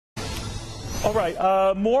All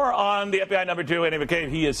right, more on the FBI number two, Andy McCabe.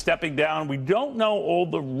 He is stepping down. We don't know all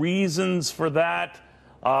the reasons for that,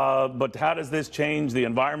 but how does this change the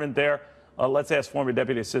environment there? Let's ask former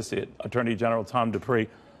Deputy Assistant Attorney General Tom Dupree.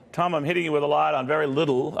 Tom, I'm hitting you with a lot on very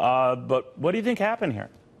little, but what do you think happened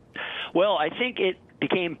here? Well, I think it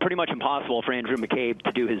became pretty much impossible for Andrew McCabe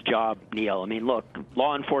to do his job, Neil. I mean, look,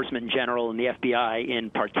 law enforcement in general and the FBI in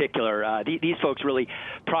particular, these folks really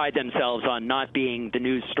pride themselves on not being the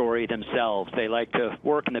news story themselves. They like to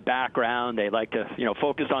work in the background. They like to,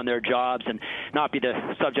 focus on their jobs and not be the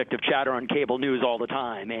subject of chatter on cable news all the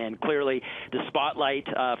time. And clearly, the spotlight,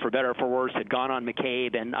 for better or for worse, had gone on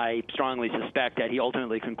McCabe, and I strongly suspect that he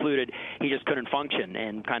ultimately concluded he just couldn't function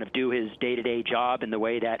and kind of do his day-to-day job in the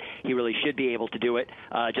way that he really should be able to do it.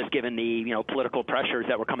 Just given the political pressures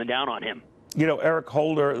that were coming down on him. Eric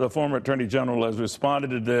Holder, the former Attorney General, has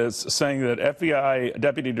responded to this, saying that FBI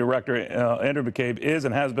Deputy Director Andrew McCabe is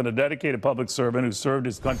and has been a dedicated public servant who served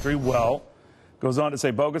his country well. Goes on to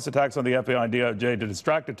say bogus attacks on the FBI and DOJ to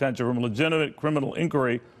distract attention from a legitimate criminal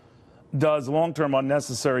inquiry does long-term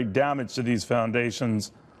unnecessary damage to these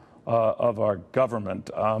foundations of our government.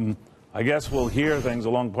 I guess we'll hear things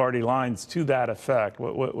along party lines to that effect.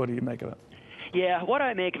 What do you make of it? Yeah, what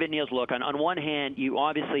I make of it, Neil, is look, on one hand, you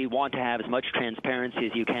obviously want to have as much transparency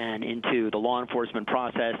as you can into the law enforcement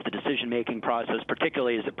process, the decision-making process,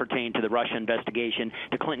 particularly as it pertained to the Russia investigation,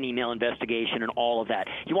 the Clinton email investigation, and all of that.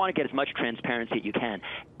 You want to get as much transparency as you can.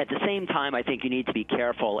 At the same time, I think you need to be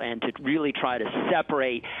careful and to really try to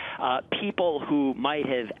separate people who might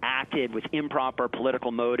have acted with improper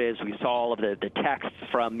political motives. We saw all of the texts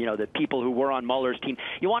from, the people who were on Mueller's team.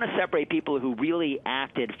 You want to separate people who really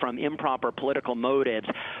acted from improper political motives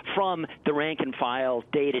from the rank and file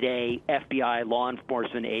day-to-day FBI law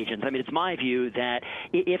enforcement agents. I mean, it's my view that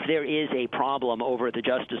if there is a problem over at the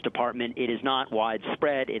Justice Department, it is not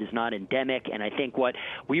widespread, it is not endemic, and I think what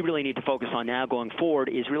we really need to focus on now going forward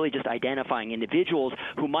is really just identifying individuals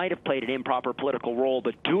who might have played an improper political role,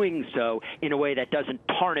 but doing so in a way that doesn't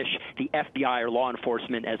tarnish the FBI or law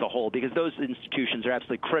enforcement as a whole, because those institutions are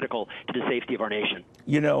absolutely critical to the safety of our nation.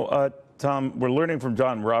 Tom, we're learning from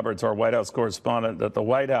John Roberts, our White House correspondent, that the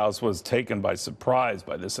White House was taken by surprise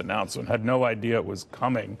by this announcement, had no idea it was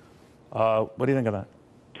coming. What do you think of that?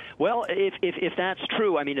 Well, if that's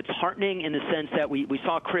true, I mean, it's heartening in the sense that we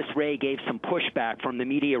saw Chris Wray gave some pushback from the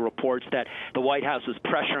media reports that the White House was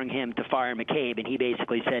pressuring him to fire McCabe, and he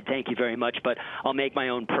basically said, thank you very much, but I'll make my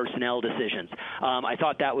own personnel decisions. I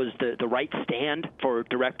thought that was the right stand for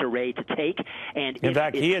Director Wray to take. And in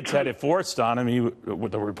fact, he had said if forced on him,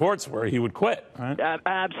 what the reports were, he would quit. Right?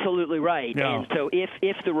 Absolutely right. Yeah. And so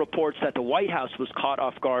if the reports that the White House was caught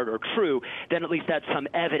off guard are true, then at least that's some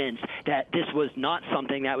evidence that this was not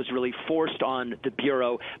something that was really forced on the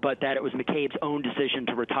Bureau, but that it was McCabe's own decision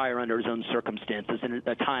to retire under his own circumstances and at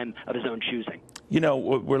a time of his own choosing.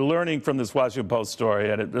 We're learning from this Washington Post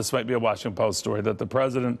story, and this might be a Washington Post story, that the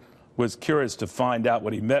president was curious to find out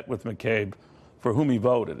what he met with McCabe for whom he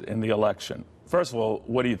voted in the election. First of all,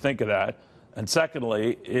 what do you think of that? And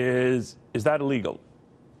secondly, is that illegal?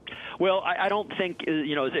 Well, I don't think, as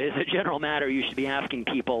a general matter, you should be asking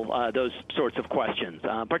people those sorts of questions,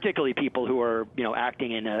 particularly people who are,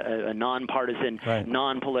 acting in a nonpartisan, right,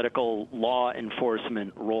 non-political law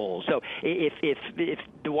enforcement role. So if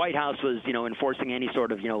the White House was, enforcing any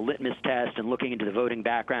sort of, litmus test and looking into the voting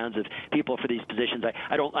backgrounds of people for these positions,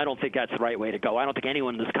 I don't think that's the right way to go. I don't think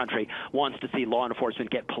anyone in this country wants to see law enforcement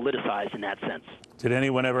get politicized in that sense. Did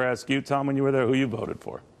anyone ever ask you, Tom, when you were there, who you voted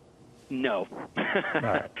for? No. All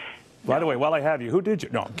right. By the way, while I have you, who did you?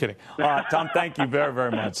 No, I'm kidding. Tom, thank you very, very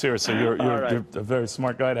much. Seriously, you're a very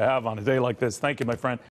smart guy to have on a day like this. Thank you, my friend.